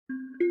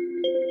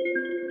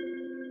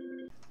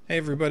Hey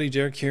everybody,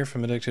 Derek here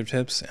from Addictive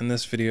Tips. In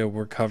this video,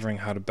 we're covering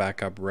how to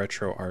back up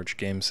Retroarch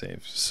game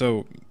saves.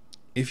 So,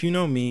 if you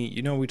know me,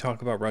 you know we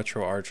talk about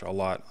Retroarch a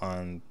lot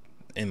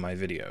in my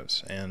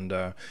videos, and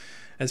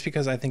that's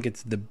because I think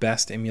it's the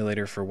best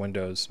emulator for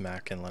Windows,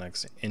 Mac, and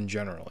Linux in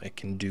general. It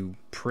can do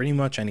pretty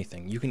much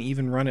anything. You can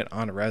even run it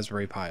on a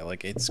Raspberry Pi.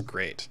 Like, it's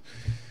great.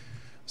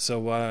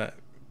 So,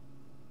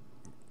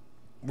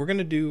 we're going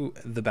to do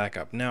the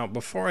backup. Now,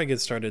 before I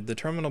get started, the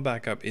terminal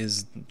backup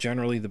is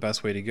generally the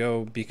best way to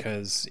go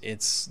because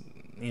it's,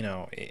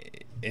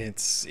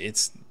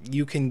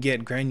 you can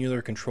get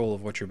granular control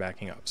of what you're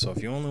backing up. So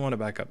if you only want to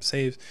back up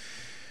saves,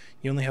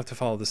 you only have to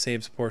follow the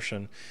saves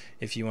portion.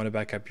 If you want to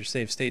back up your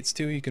save states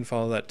too, you can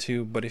follow that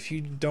too. But if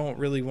you don't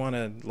really want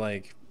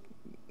to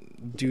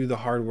do the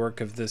hard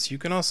work of this, you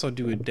can also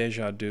do a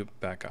Deja Dupe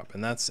backup,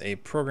 and that's a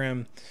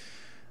program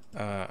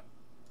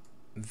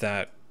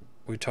that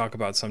we talk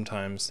about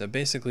sometimes, that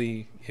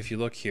basically, if you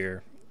look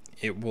here,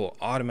 it will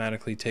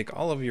automatically take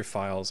all of your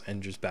files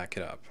and just back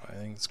it up. I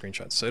think the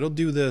screenshots. So it'll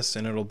do this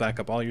and it'll back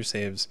up all your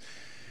saves,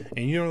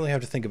 and you don't really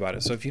have to think about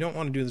it. So if you don't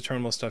want to do the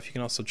terminal stuff, you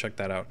can also check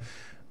that out.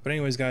 But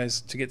anyways,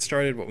 guys, to get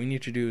started, what we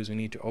need to do is we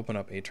need to open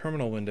up a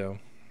terminal window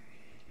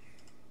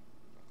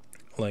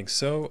like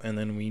so, and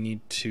then we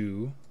need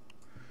to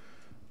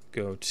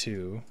go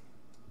to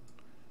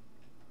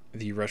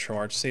the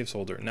Retroarch saves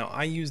folder. Now,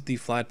 I use the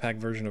Flatpak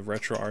version of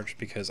Retroarch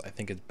because I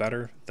think it's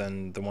better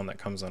than the one that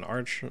comes on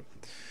Arch.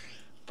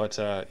 But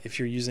if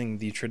you're using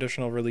the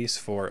traditional release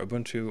for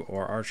Ubuntu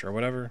or Arch or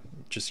whatever,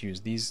 just use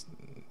these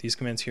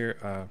commands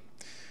here.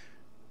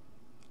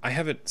 I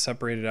have it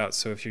separated out,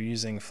 so if you're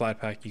using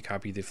Flatpak, you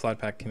copy the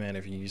Flatpak command.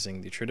 If you're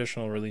using the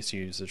traditional release,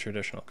 you use the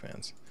traditional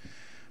commands.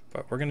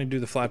 But we're going to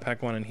do the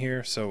Flatpak one in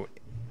here. So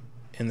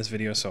in this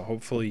video, so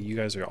hopefully you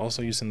guys are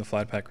also using the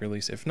Flatpak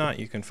release. If not,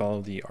 you can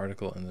follow the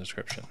article in the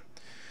description.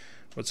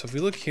 But so if we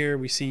look here,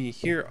 we see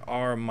here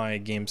are my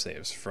game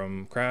saves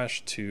from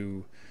Crash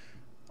to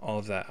all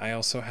of that. I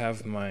also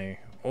have my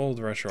old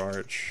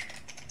Retroarch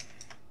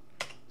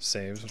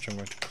saves, which I'm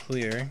going to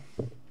clear.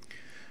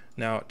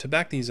 Now, to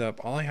back these up,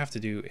 all I have to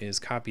do is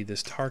copy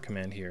this tar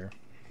command here.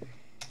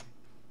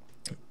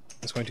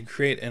 It's going to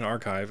create an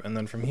archive, and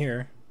then from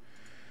here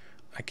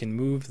I can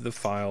move the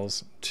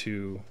files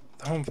to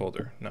the home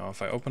folder. Now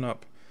if I open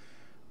up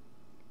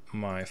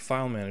my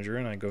file manager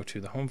and I go to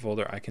the home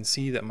folder, I can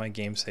see that my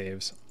game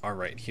saves are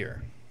right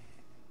here.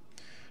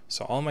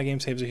 So all my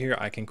game saves are here.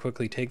 I can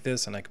quickly take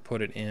this and I can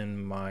put it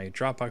in my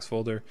Dropbox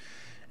folder,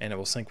 and it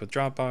will sync with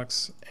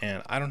Dropbox,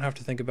 and I don't have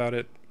to think about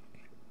it,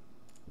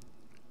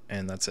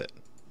 and that's it.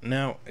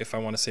 Now if I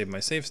want to save my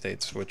save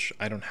states, which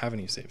I don't have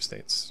any save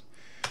states,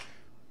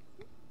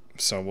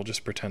 so we'll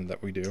just pretend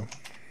that we do.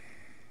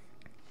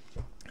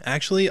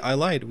 Actually, I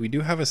lied. We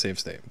do have a save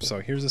state.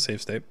 So here's the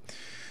save state.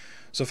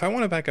 So if I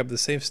want to back up the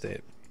save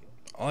state,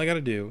 all I got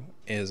to do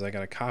is I got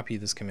to copy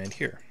this command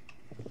here.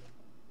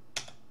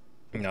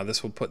 Now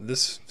this will put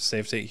this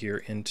save state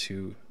here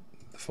into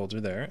the folder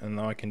there, and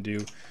now I can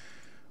do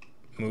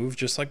move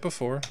just like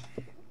before,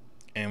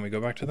 and we go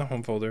back to the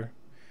home folder,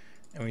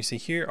 and we see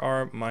here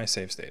are my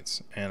save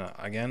states. And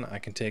again, I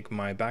can take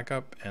my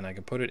backup and I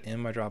can put it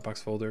in my Dropbox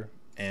folder,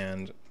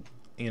 and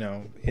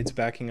it's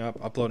backing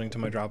up, uploading to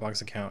my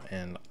Dropbox account,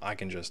 and I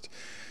can just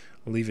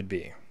leave it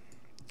be.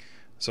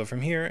 So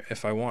from here,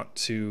 if I want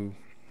to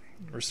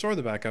restore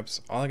the backups,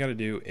 all I got to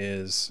do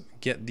is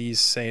get these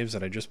saves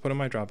that I just put in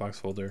my Dropbox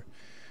folder,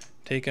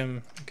 take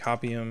them,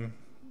 copy them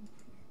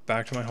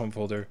back to my home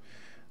folder.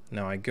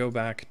 Now I go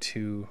back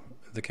to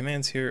the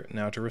commands here.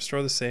 Now to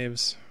restore the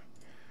saves,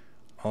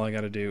 all I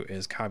got to do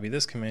is copy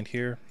this command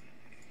here,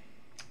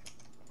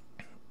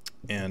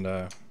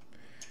 and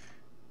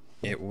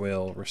it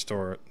will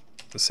restore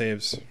the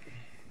saves.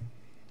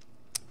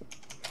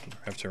 You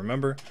have to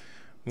remember,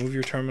 move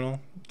your terminal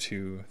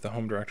to the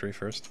home directory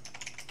first,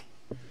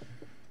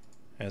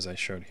 as I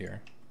showed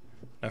here.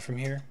 Now from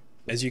here,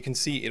 as you can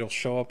see, it'll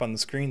show up on the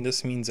screen.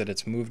 This means that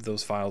it's moved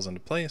those files into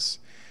place,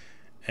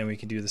 and we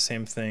can do the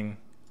same thing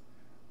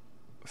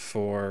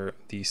for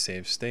the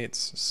save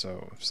states.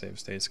 So save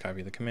states,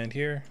 copy the command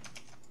here,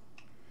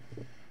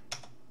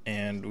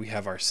 and we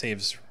have our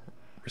saves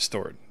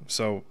restored.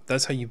 So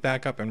that's how you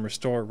back up and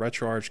restore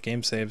Retroarch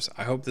game saves.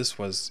 I hope this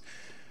was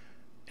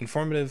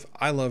informative.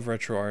 I love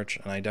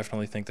Retroarch, and I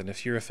definitely think that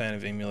if you're a fan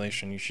of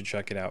emulation, you should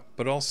check it out.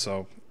 But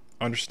also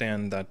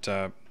understand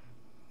that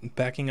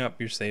backing up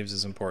your saves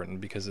is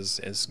important, because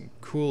as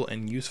cool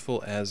and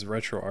useful as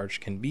Retroarch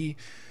can be,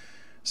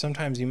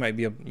 sometimes you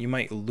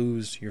might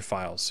lose your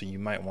files, so you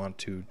might want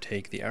to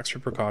take the extra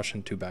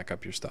precaution to back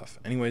up your stuff.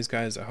 Anyways,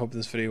 guys, I hope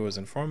this video was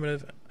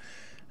informative,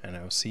 and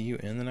I will see you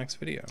in the next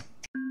video.